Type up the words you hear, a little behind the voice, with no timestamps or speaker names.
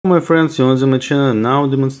My friends, you on my channel and now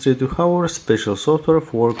demonstrate you how our special software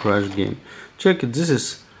for crash game. Check it, this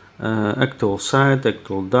is actual site,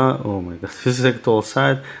 oh my god, this is actual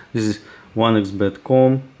site, this is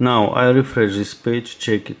 1xbet.com. Now I refresh this page,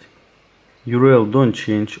 check it. URL don't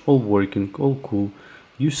change, all working, all cool.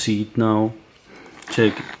 You see it now,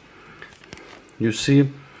 check it. You see,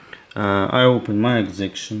 I open my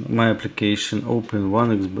application, open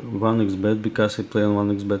 1xbet because I play on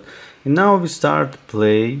 1xbet, and now we start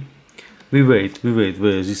play. We wait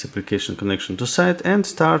this application connection to site and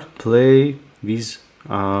start play with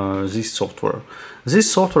this software. This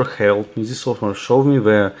software helped me. This software showed me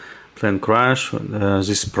where plan crash.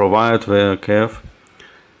 This provide where caf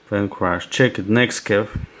plan crash. Check it. Next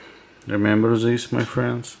caf. Remember this, my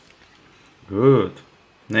friends. Good.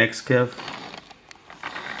 Next caf.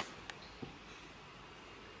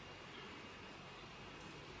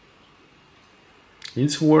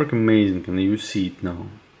 It's work amazing and you see it now.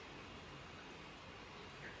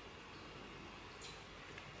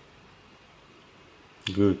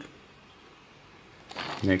 Good.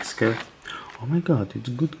 Next caf. Oh my god, it's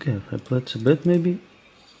good caf. I played a bet maybe?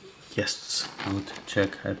 Yes, good.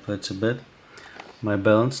 Check, I played a bet. My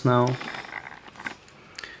balance now.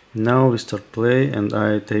 Now we start play and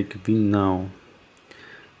I take win now.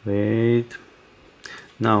 Wait.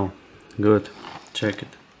 Now, good. Check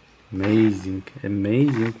it. Amazing,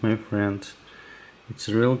 amazing, my friends. It's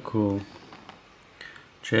real cool.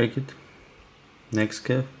 Check it. Next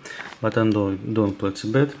caf. But I don't place a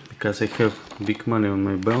bet because I have big money on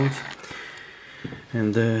my balance,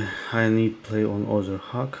 and I need play on other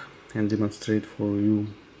hack and demonstrate for you.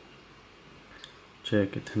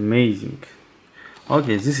 Check it. Amazing.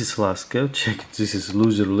 Okay, this is last caf. Check it. This is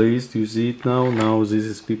loser list. You see it now. Now this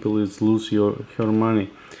is people is lose her money.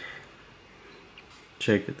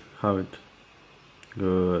 Check it. How it.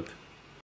 Good.